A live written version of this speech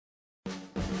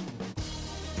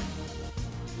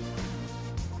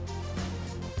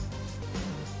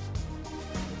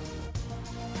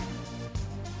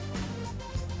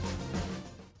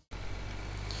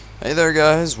Hey there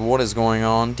guys, what is going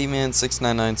on?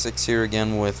 D-Man6996 here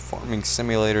again with Farming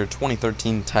Simulator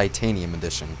 2013 Titanium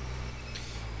Edition.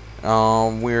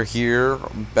 We're here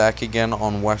back again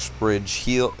on Westbridge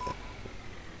Hill.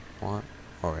 What?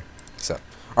 Alright, except.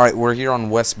 Alright, we're here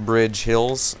on Westbridge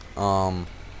Hills. And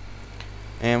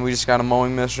we just got a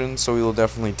mowing mission, so we will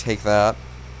definitely take that.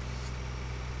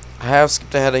 I have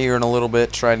skipped ahead of here in a little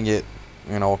bit, trying to get,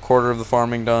 a quarter of the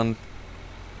farming done,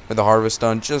 or the harvest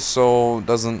done, just so it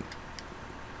doesn't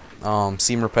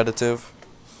seem repetitive.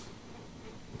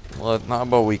 How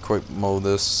about we quick mow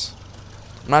this?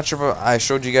 I'm not sure if I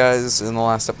showed you guys in the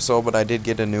last episode, but I did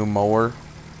get a new mower.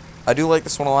 I do like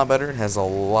this one a lot better. It has a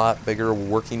lot bigger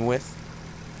working width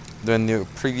than the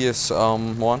previous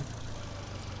one.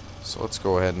 So let's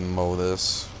go ahead and mow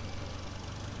this.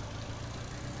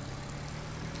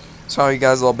 So how you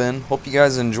guys all been? Hope you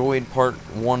guys enjoyed part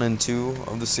 1 and 2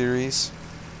 of the series.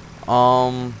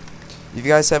 If you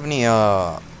guys have any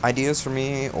ideas for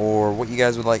me or what you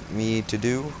guys would like me to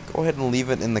do, go ahead and leave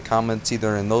it in the comments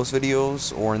either in those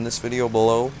videos or in this video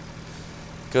below,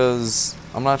 because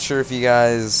I'm not sure if you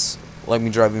guys like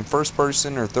me driving first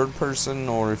person or third person,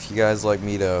 or if you guys like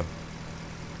me to,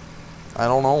 I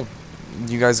don't know,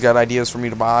 you guys got ideas for me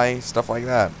to buy, stuff like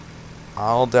that.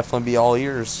 I'll definitely be all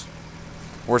ears.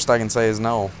 Worst I can say is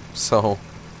no. So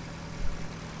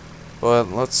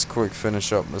but let's quick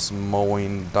finish up this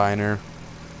mowing diner.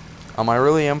 I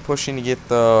really am pushing to get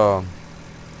the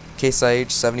Case IH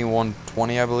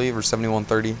 7120, I believe, or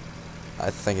 7130.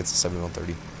 I think it's a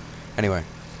 7130. Anyway,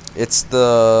 it's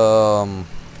the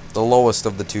lowest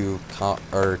of the two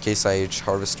Case IH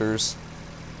harvesters.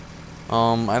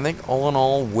 I think all in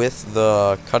all, with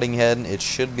the cutting head, it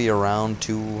should be around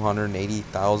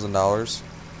 $280,000.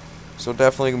 So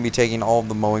definitely gonna be taking all of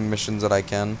the mowing missions that I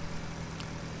can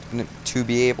to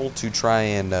be able to try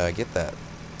and get that.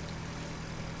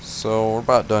 So we're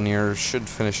about done here. Should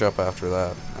finish up after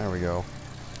that. There we go.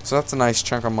 So that's a nice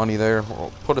chunk of money there.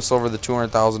 Will put us over the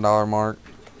 $200,000 mark.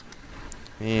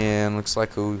 And looks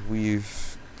like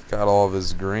we've got all of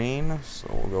his grain. So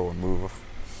we'll go and move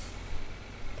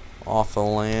off the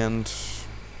land.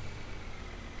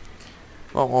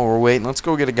 Well, while we're waiting, let's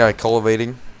go get a guy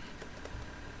cultivating.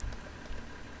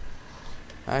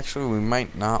 Actually, we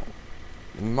might not.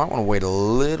 We might want to wait a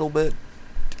little bit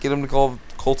to get him to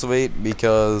cultivate,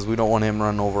 because we don't want him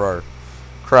running over our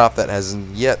crop that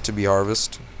hasn't yet to be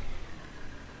harvested.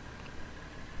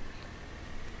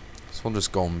 So we'll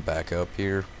just go back up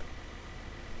here.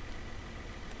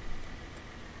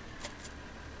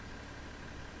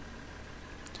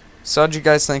 So how'd you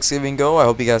guys' Thanksgiving go? I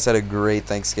hope you guys had a great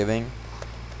Thanksgiving.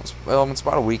 Well, it's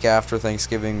about a week after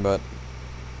Thanksgiving, but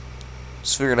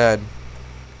just figured I'd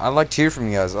like to hear from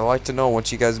you guys. I'd like to know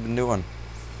what you guys have been doing.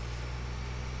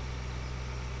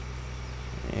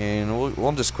 And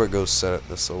we'll just quick go set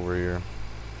this over here.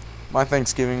 My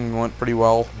Thanksgiving went pretty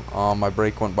well. My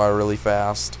break went by really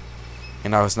fast,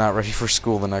 and I was not ready for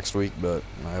school the next week. But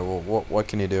what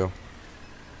can you do?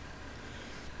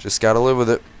 Just gotta live with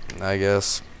it, I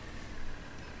guess.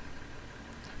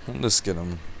 I'll just get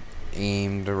him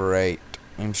aimed right,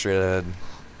 aim straight ahead.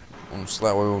 So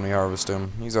that way when we harvest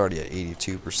him, he's already at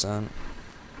 82%.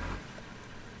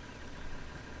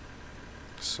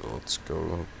 So let's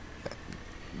go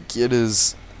get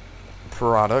his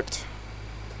product.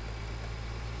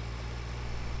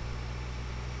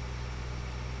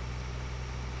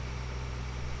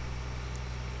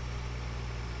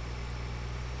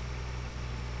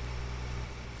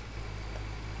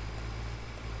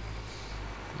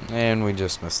 And we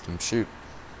just missed him. Shoot.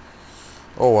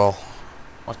 Oh well.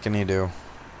 What can you do?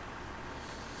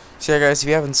 So yeah, guys, if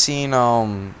you haven't seen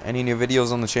any new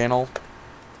videos on the channel,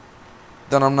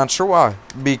 then I'm not sure why.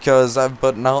 Because I've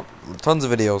put out tons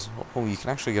of videos. Oh, you can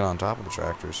actually get on top of the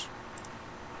tractors.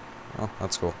 Oh,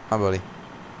 that's cool. Hi, buddy.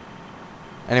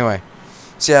 Anyway,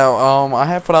 so yeah, I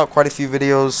have put out quite a few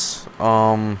videos.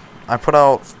 I put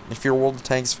out, if you're a World of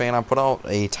Tanks fan, I put out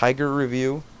a Tiger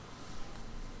review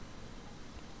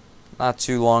not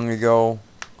too long ago.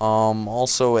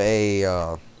 Also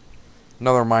another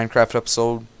Minecraft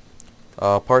episode.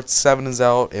 Part 7 is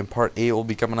out, and Part 8 will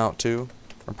be coming out too.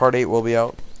 Or Part 8 will be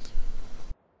out.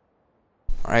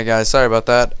 Alright guys, sorry about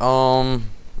that. So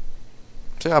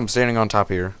yeah, I'm standing on top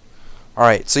here.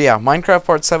 Alright, so yeah, Minecraft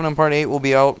Part 7 and Part 8 will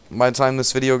be out by the time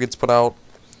this video gets put out.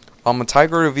 A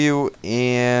Tiger review,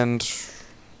 and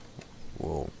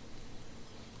whoa.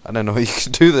 I didn't know you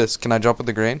could do this. Can I jump with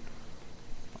the grain?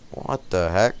 What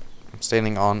the heck? I'm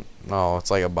standing on... No, it's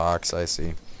like a box, I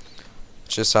see.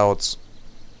 It's just how it's...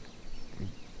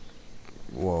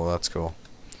 Whoa, that's cool.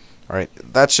 Alright,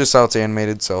 that's just how it's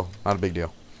animated, so not a big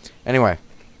deal. Anyway,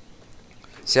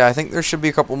 So yeah, I think there should be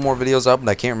a couple more videos up, but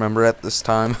I can't remember at this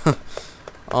time.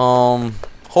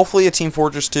 Hopefully a Team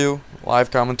Fortress 2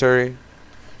 live commentary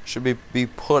should be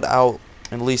put out,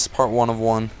 at least part 1 of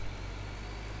one.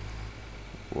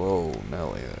 Whoa,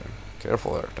 Nelly there.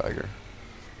 Careful there, Tiger.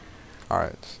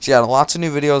 Alright. So yeah, lots of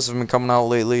new videos have been coming out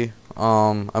lately.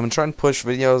 I've been trying to push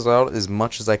videos out as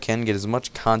much as I can, get as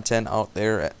much content out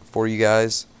there for you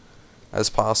guys as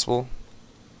possible.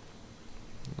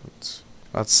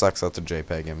 That sucks, that's a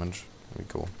JPEG image. That'd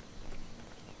be cool.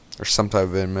 Or some type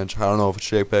of image. I don't know if it's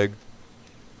JPEG.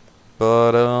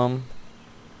 But, what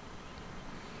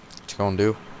you gonna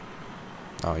do?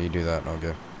 Oh, you do that,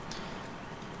 okay.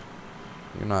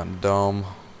 You're not dumb.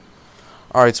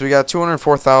 Alright, so we got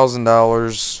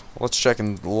 $204,000. Let's check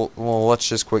and, well, let's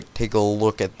just quick take a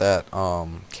look at that,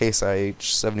 Case IH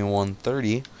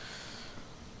 7130.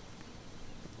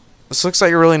 This looks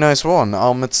like a really nice one.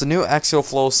 It's the new Axial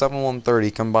Flow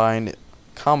 7130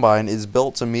 combine is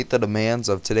built to meet the demands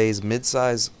of today's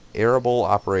mid-size arable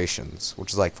operations,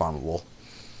 which is like farmable,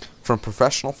 from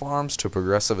professional farms to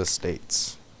progressive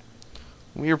estates.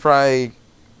 We are probably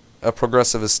a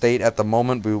progressive estate at the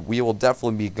moment, but we will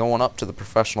definitely be going up to the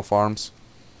professional farms.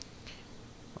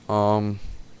 So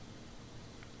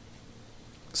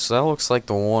that looks like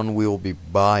the one we will be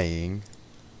buying.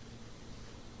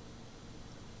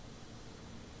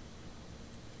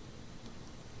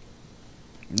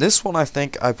 This one I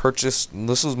think I purchased,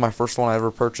 this was my first one I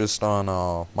ever purchased on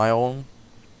my own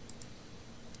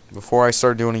before I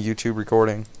started doing a YouTube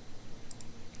recording.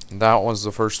 That was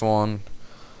the first one.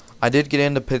 I did get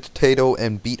into potato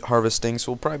and beet harvesting,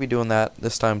 so we'll probably be doing that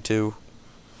this time too.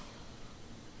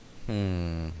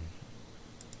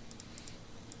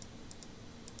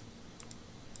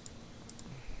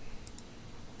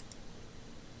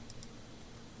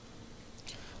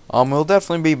 We'll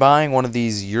definitely be buying one of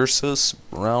these Ursus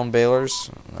round balers.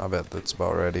 I bet that's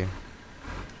about ready.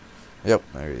 Yep,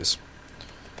 there he is.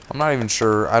 I'm not even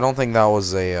sure. I don't think that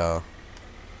was a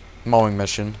mowing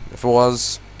mission. If it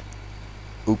was,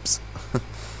 oops.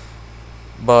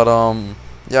 But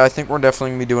yeah, I think we're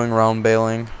definitely gonna be doing round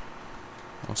baling.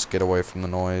 Let's get away from the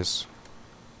noise.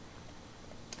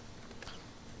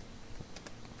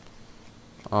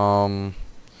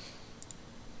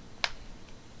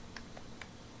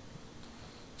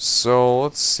 So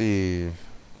let's see.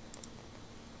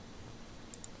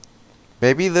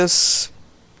 Maybe this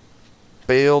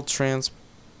bale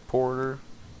transporter.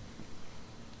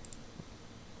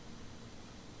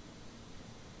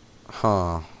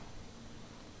 Huh.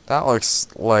 That looks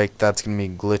like that's gonna be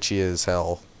glitchy as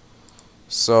hell.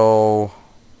 So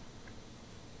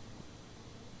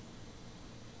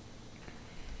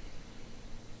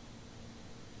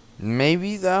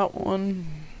maybe that one?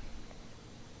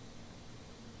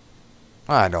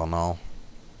 I don't know.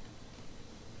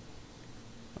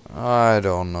 I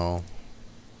don't know.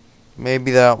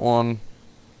 Maybe that one.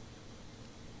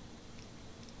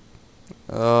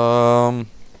 I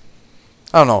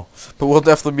don't know. But we'll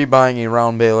definitely be buying a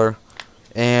round baler.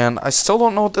 And I still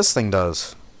don't know what this thing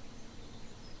does.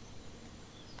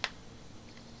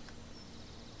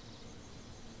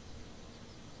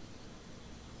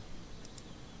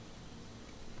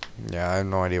 Yeah, I have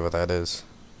no idea what that is.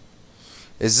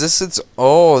 Is this its...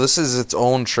 Oh, this is its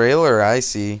own trailer. I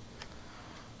see.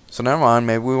 So never mind.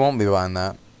 Maybe we won't be buying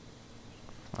that.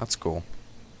 That's cool.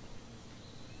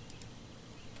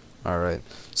 Alright.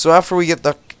 So after we get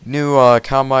the new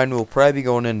combine, we'll probably be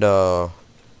going into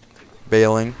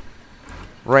baling.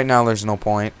 Right now there's no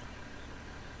point,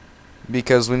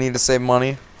 because we need to save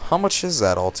money. How much is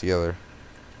that altogether?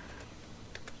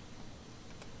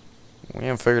 We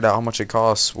haven't figured out how much it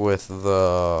costs with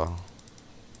the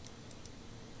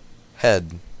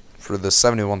head for the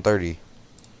 7130.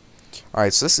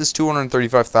 Alright, so this is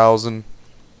 $235,000.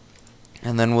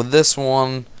 And then with this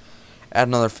one, add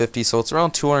another 50, so it's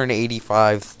around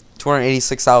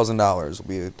 $286,000 will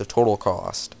be the total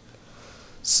cost.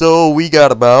 So we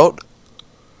got about,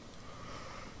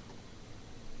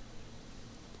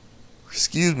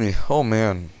 excuse me, oh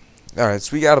man. Alright,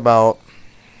 so we got about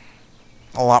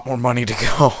a lot more money to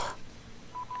go.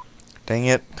 Dang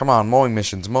it. Come on, mowing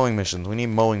missions, mowing missions. We need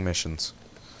mowing missions.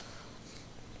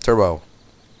 Turbo.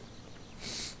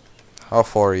 How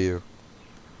far are you?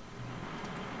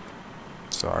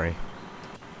 Sorry.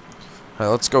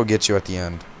 Alright, let's go get you at the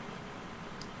end.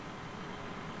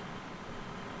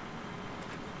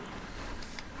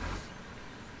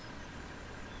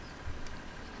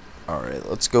 Alright,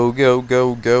 let's go, go,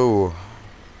 go, go.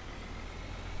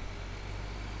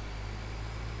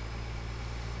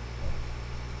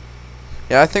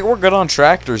 Yeah, I think we're good on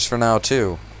tractors for now,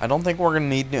 too. I don't think we're going to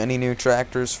need any new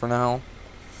tractors for now.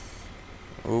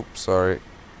 Oops, sorry.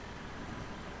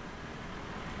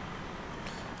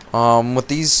 With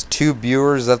these 2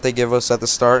 viewers that they give us at the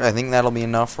start, I think that'll be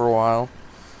enough for a while.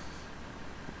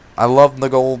 I love the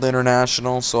Gold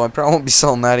International, so I probably won't be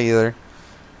selling that either.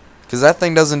 Because that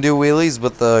thing doesn't do wheelies,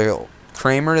 but the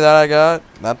Kramer that I got,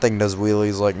 that thing does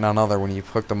wheelies like none other when you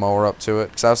hook the mower up to it.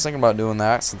 Because I was thinking about doing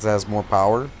that since it has more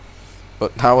power.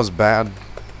 But that was bad.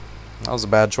 That was a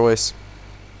bad choice.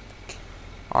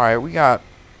 Alright, we got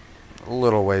a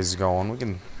little ways going. We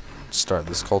can start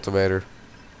this cultivator.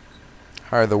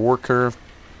 Alright, the worker.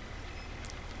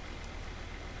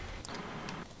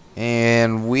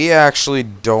 And we actually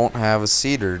don't have a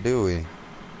seeder, do we?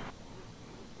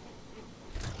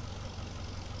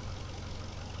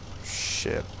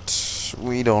 Shit.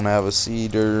 We don't have a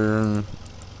seeder.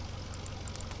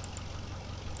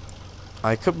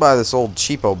 I could buy this old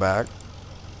cheapo back.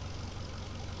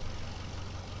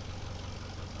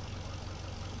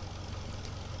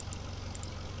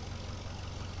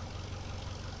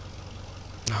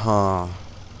 Huh.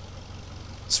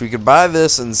 So we could buy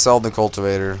this and sell the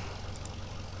cultivator.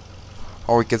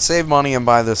 Or we could save money and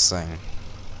buy this thing.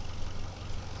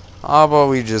 How about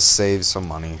we just save some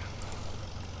money?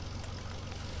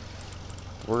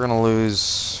 We're gonna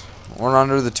lose. We're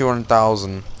under the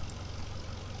 200,000.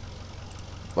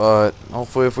 But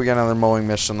hopefully if we get another mowing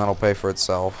mission, that'll pay for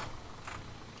itself.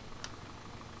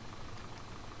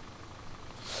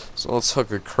 So let's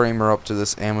hook a Kramer up to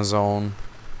this Amazon.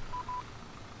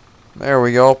 There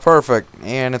we go, perfect.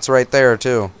 And it's right there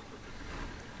too.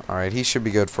 Alright, he should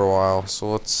be good for a while.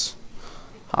 So let's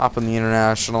hop in the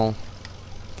International.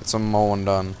 Get some mowing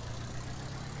done.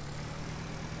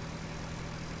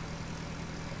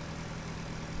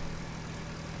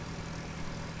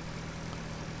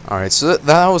 Alright, so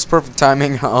that was perfect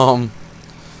timing.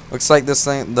 Looks like this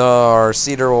thing, our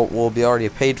seeder will be already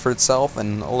paid for itself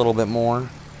and a little bit more.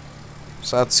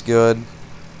 So that's good.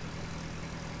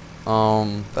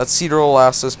 That seeder will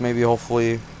last us maybe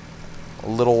hopefully a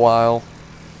little while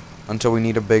until we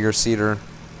need a bigger seeder.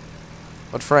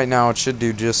 But for right now it should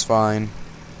do just fine.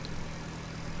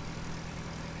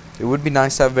 It would be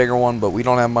nice to have a bigger one, but we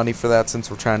don't have money for that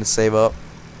since we're trying to save up.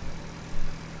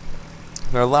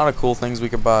 There are a lot of cool things we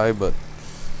could buy, but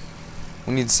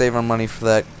we need to save our money for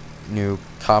that new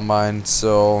combine,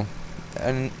 so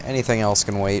anything else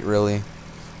can wait really,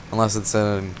 unless it's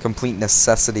a complete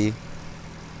necessity.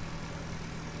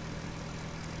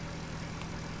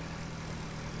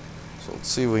 So let's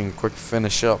see if we can quick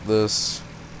finish up this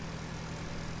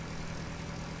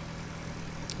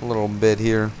a little bit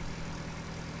here.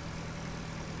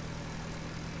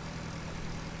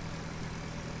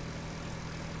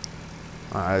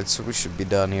 Alright, so we should be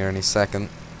done here any second.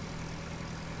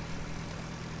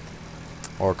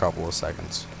 Or a couple of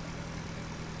seconds.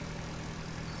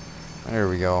 There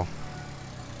we go.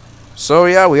 So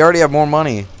yeah, we already have more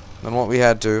money than what we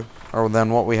had to, or than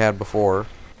what we had before.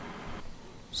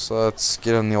 So let's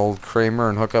get in the old Kramer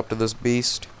and hook up to this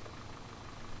beast.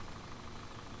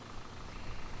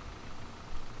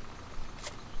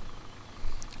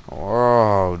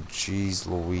 Oh, jeez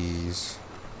Louise.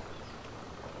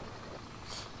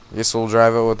 I guess we'll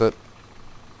drive it with it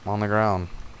on the ground.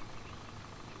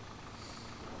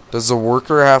 Does the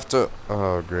worker have to?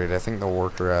 Oh, great. I think the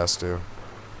worker has to.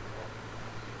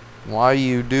 Why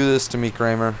you do this to me,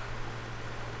 Kramer?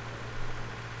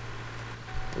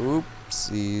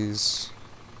 Oopsies.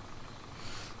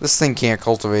 This thing can't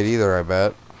cultivate either, I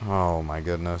bet. Oh, my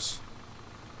goodness.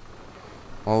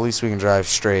 Well, at least we can drive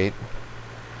straight.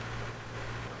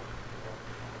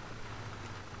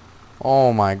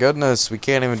 Oh my goodness, we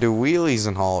can't even do wheelies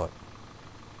and haul it.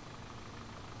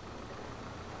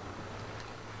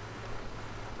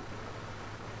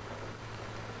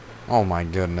 Oh my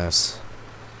goodness.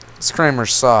 This Kramer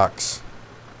sucks.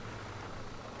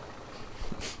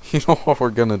 You know what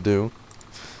we're gonna do?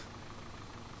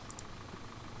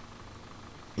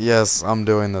 Yes, I'm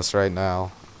doing this right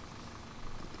now.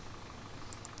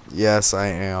 Yes, I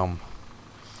am.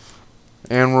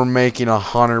 And we're making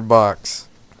 $100.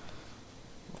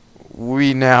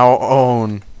 We now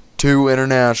own 2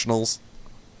 internationals.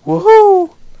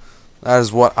 Woohoo! That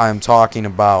is what I'm talking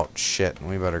about. Shit,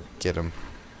 we better get him.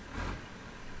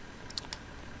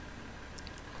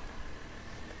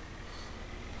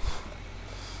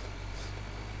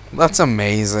 That's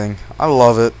amazing. I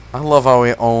love it. I love how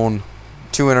we own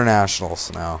 2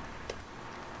 internationals now.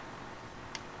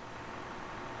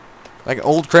 Like,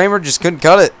 old Kramer just couldn't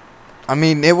cut it. I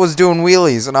mean, it was doing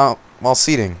wheelies and while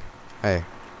seating. Hey.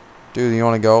 Dude, you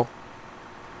want to go?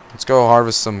 Let's go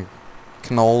harvest some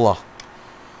canola.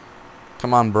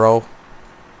 Come on, bro.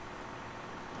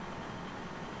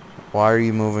 Why are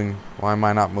you moving? Why am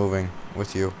I not moving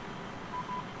with you?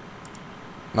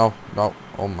 No, no.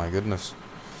 Oh my goodness.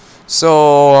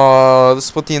 So, this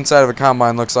is what the inside of a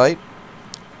combine looks like.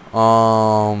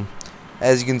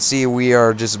 As you can see, we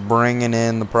are just bringing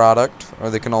in the product, or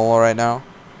the canola right now.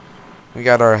 We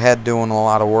got our head doing a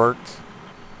lot of work.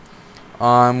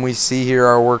 We see here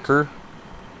our worker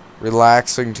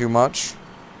relaxing too much.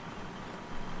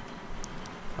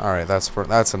 Alright,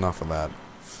 that's enough of that.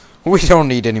 We don't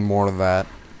need any more of that.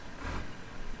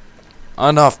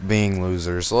 Enough being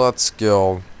losers. Let's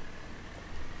go.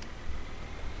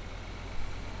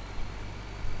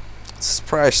 Let's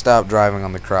probably stop driving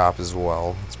on the crop as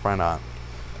well. It's probably not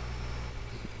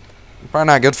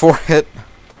good for it.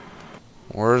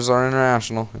 Where's our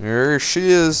international? Here she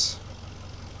is.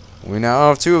 We now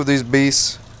have 2 of these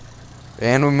beasts,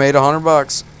 and we made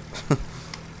 $100.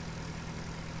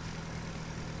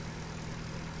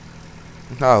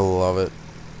 I love it.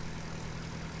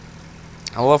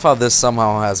 I love how this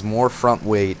somehow has more front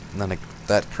weight than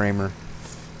that Kramer.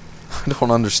 I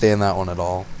don't understand that one at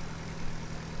all.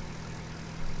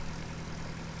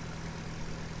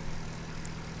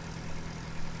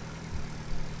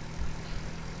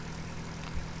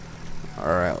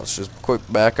 Alright, let's just quick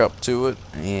back up to it,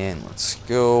 and let's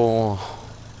go.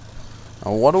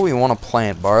 Now, what do we want to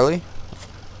plant? Barley?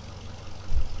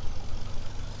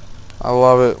 I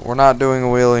love it. We're not doing a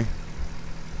wheelie.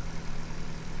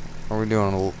 Or are we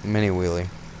doing a mini wheelie?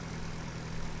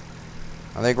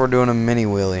 I think we're doing a mini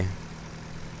wheelie.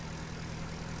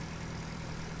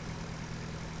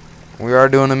 We are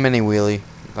doing a mini wheelie.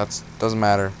 That doesn't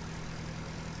matter.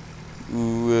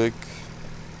 Ooh,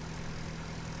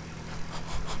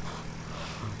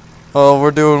 oh,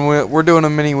 we're doing a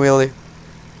mini wheelie.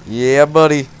 Yeah,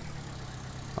 buddy.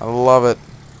 I love it.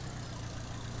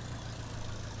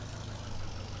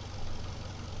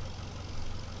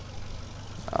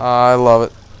 I love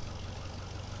it.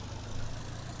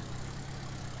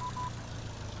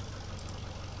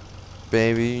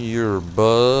 Baby, you're a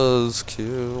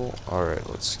buzzkill. Alright,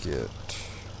 let's get...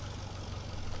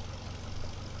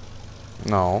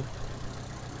 No.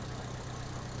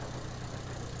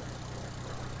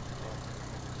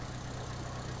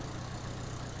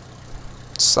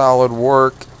 Solid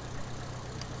work.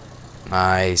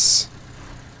 Nice.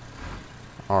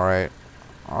 Alright.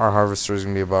 Our harvester is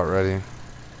going to be about ready.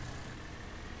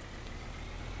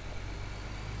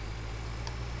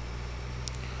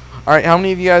 Alright, how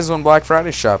many of you guys went Black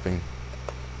Friday shopping?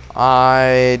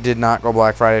 I did not go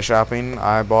Black Friday shopping.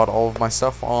 I bought all of my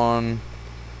stuff on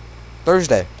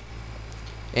Thursday.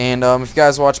 And if you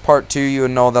guys watched part 2, you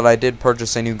would know that I did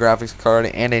purchase a new graphics card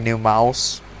and a new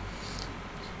mouse.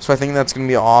 So I think that's going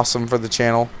to be awesome for the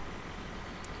channel.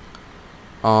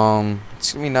 It's going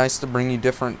to be nice to bring you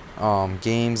different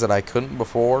games that I couldn't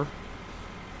before.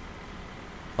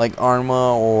 Like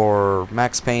Arma or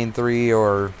Max Payne 3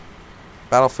 or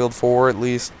Battlefield 4 at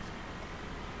least.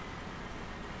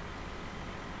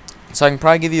 So I can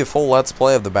probably give you a full Let's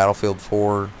Play of the Battlefield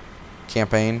 4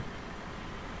 campaign,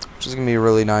 which is going to be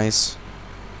really nice.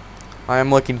 I am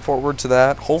looking forward to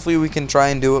that. Hopefully we can try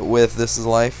and do it with This Is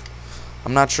Life.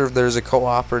 I'm not sure if there's a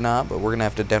co-op or not, but we're going to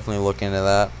have to definitely look into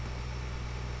that.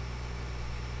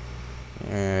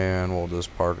 And we'll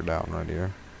just park it down right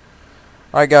here.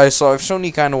 Alright guys, so I've shown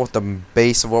you kind of what the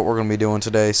base of what we're going to be doing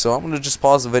today. So I'm going to just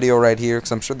pause the video right here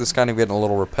because I'm sure this is kind of getting a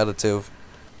little repetitive.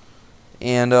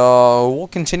 And we'll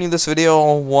continue this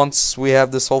video once we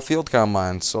have this whole field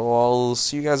combine. So I'll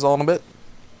see you guys all in a bit.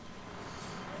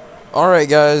 Alright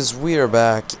guys, we are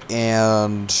back.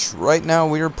 And right now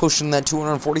we are pushing that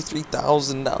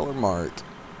 $243,000 mark.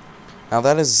 Now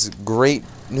that is great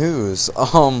news.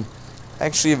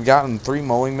 Actually have gotten 3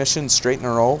 mowing missions straight in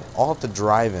a row, all at the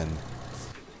drive-in.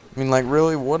 I mean, like,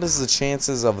 really, what is the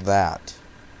chances of that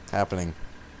happening?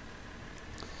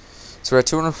 So we're at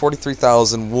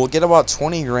 243,000. We'll get about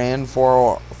 20 grand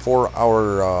for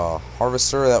our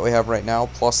harvester that we have right now,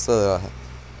 plus the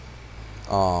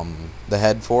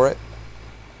head for it.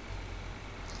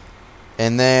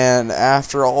 And then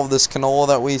after all of this canola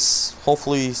that we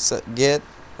hopefully get,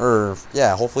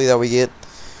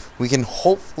 we can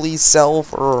hopefully sell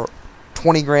for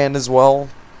 20 grand as well.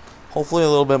 Hopefully a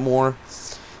little bit more.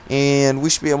 And we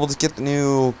should be able to get the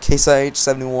new Case IH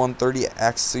 7130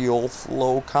 Axial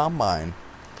Flow Combine.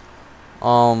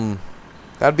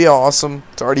 That'd be awesome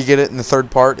to already get it in the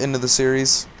 3rd part into the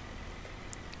series.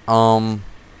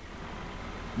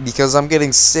 Because I'm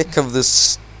getting sick of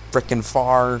this frickin'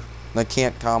 FAR that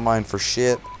can't combine for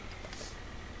shit.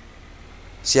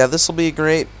 So yeah, this will be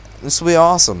great. This will be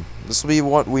awesome. This will be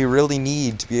what we really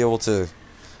need to be able to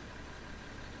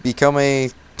become a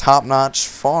top-notch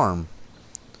farm.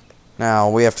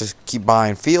 Now, we have to keep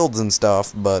buying fields and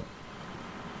stuff, but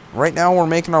right now we're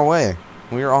making our way.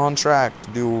 We are on track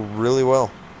to do really well.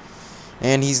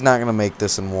 And he's not going to make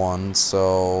this in one,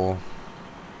 so...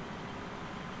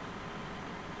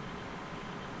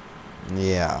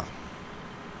 yeah.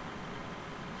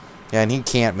 Yeah, and he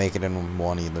can't make it in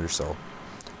one either, so...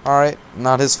 alright,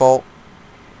 not his fault.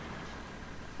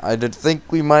 I did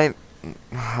think we might...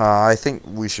 I think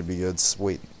we should be good.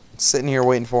 Sitting here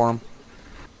waiting for him.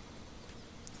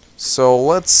 So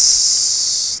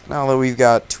let's... now that we've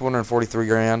got 243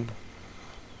 grand,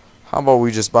 how about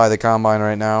we just buy the combine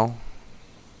right now?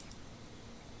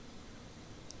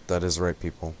 That is right,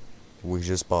 people. We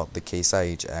just bought the Case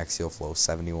IH Axial Flow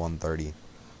 7130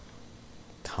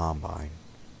 combine.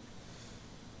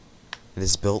 It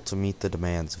is built to meet the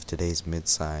demands of today's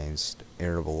mid-sized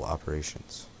arable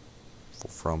operations,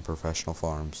 from professional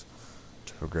farms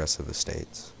to progressive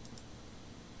estates.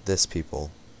 This,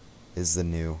 people, is the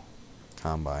new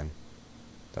combine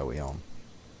that we own.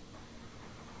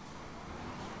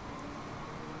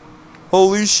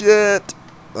 Holy shit!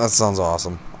 That sounds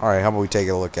awesome. Alright, how about we take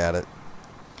a look at it?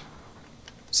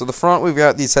 So the front, we've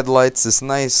got these headlights, this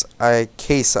nice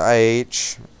Case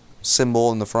IH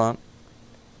symbol in the front.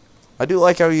 I do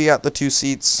like how you got the two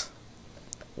seats,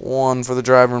 one for the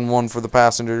driver and one for the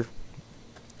passenger.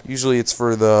 Usually it's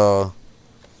for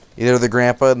either the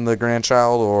grandpa and the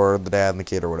grandchild or the dad and the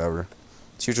kid or whatever.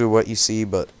 It's usually what you see,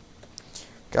 but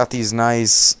got these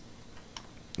nice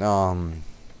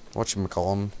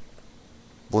whatchamacallem,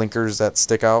 blinkers that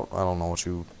stick out. I don't know what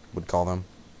you would call them.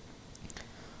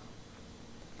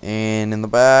 And in the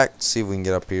back, let's see if we can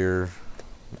get up here.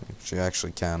 She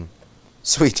actually can.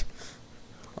 Sweet.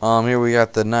 Here we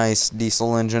got the nice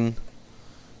diesel engine.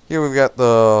 Here we've got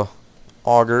the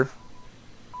auger.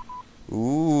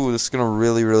 Ooh, this is gonna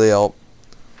really, really help.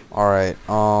 Alright,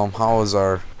 how is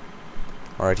our...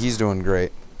 alright, he's doing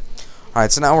great.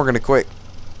 Alright, so now we're gonna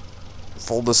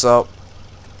fold this up.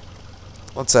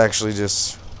 Let's actually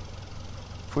just...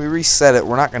 if we reset it,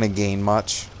 we're not gonna gain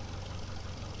much.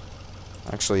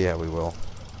 Actually, yeah, we will.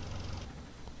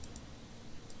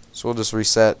 So we'll just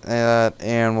reset that,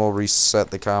 and we'll reset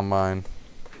the combine.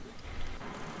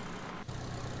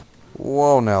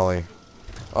 Whoa, Nelly.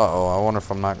 Uh-oh, I wonder if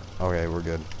I'm not... okay, we're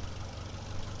good.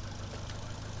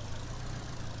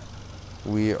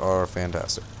 We are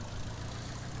fantastic.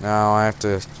 Now I have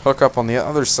to hook up on the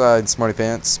other side, smarty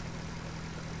pants.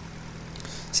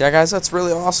 So yeah, guys, that's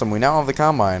really awesome. We now have the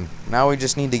combine. Now we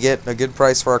just need to get a good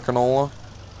price for our canola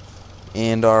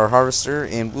and our harvester,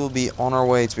 and we'll be on our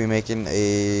way to be making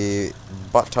a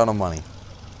butt ton of money.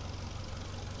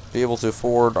 Be able to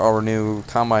afford our new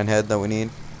combine head that we need.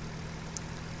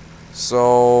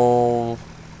 So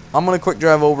I'm gonna quick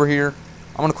drive over here.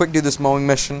 I'm gonna quick do this mowing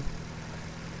mission,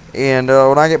 and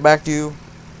when I get back to you,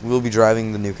 we'll be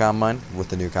driving the new combine with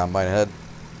the new combine head.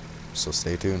 So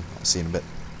stay tuned. I'll see you in a bit.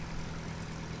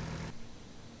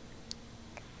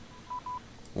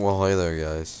 Well, hey there,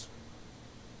 guys.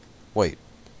 Wait,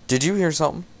 did you hear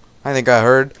something? I think I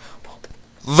heard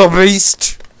the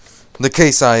beast, the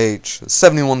Case IH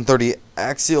 7130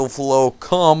 Axial Flow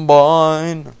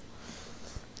combine.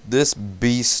 This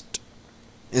beast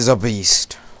is a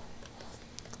beast.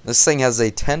 This thing has a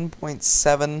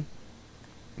 10.7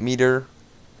 meter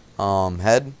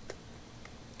head.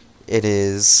 It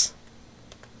is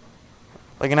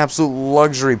like an absolute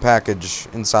luxury package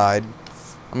inside.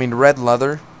 I mean, red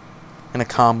leather and a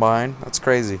combine. That's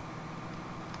crazy.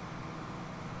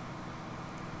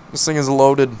 This thing is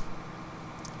loaded.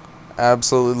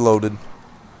 Absolutely loaded.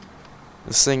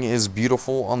 This thing is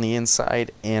beautiful on the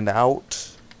inside and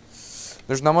out.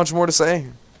 There's not much more to say.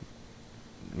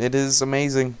 It is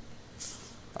amazing.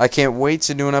 I can't wait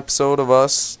to do an episode of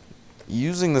us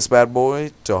using this bad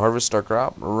boy to harvest our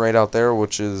crop right out there,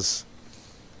 which is...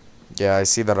 yeah, I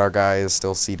see that our guy is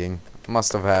still seeding.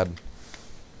 Must have had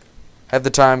the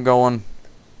time going,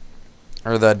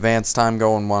 or the advanced time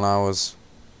going when I was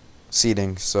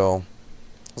seeding, so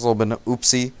it was a little bit of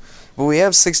oopsie. But we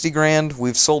have 60 grand.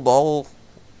 We've sold all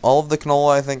of the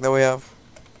canola, I think, that we have.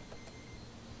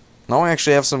 Now we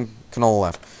actually have some canola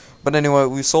left. But anyway,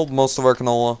 we sold most of our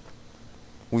canola.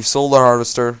 We've sold our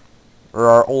harvester, or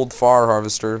our old FAR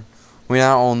harvester. We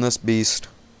now own this beast.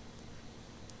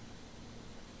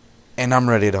 And I'm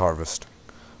ready to harvest.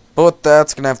 But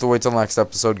that's going to have to wait till next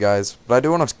episode, guys. But I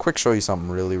do want to quick show you something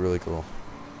really, really cool.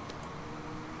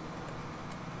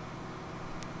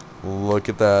 Look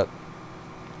at that.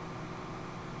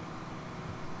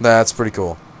 That's pretty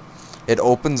cool. It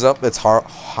opens up its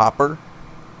hopper.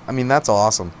 I mean, that's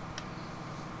awesome.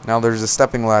 Now there's a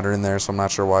stepping ladder in there, so I'm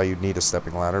not sure why you'd need a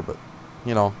stepping ladder, but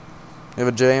you know, if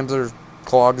it jams or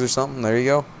clogs or something, there you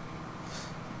go.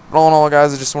 But all in all,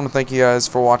 guys, I just want to thank you guys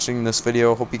for watching this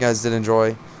video. Hope you guys did enjoy.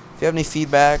 If you have any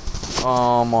feedback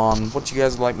on what you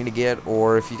guys would like me to get,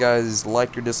 or if you guys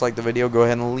liked or disliked the video, go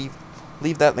ahead and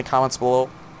leave that in the comments below.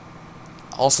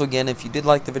 Also, again, if you did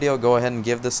like the video, go ahead and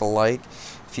give this a like.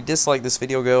 If you dislike this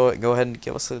video, go ahead and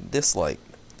give us a dislike.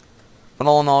 But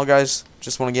all in all, guys,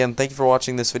 just want to again thank you for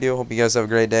watching this video. Hope you guys have a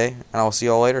great day, and I will see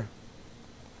y'all later.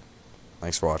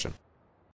 Thanks for watching.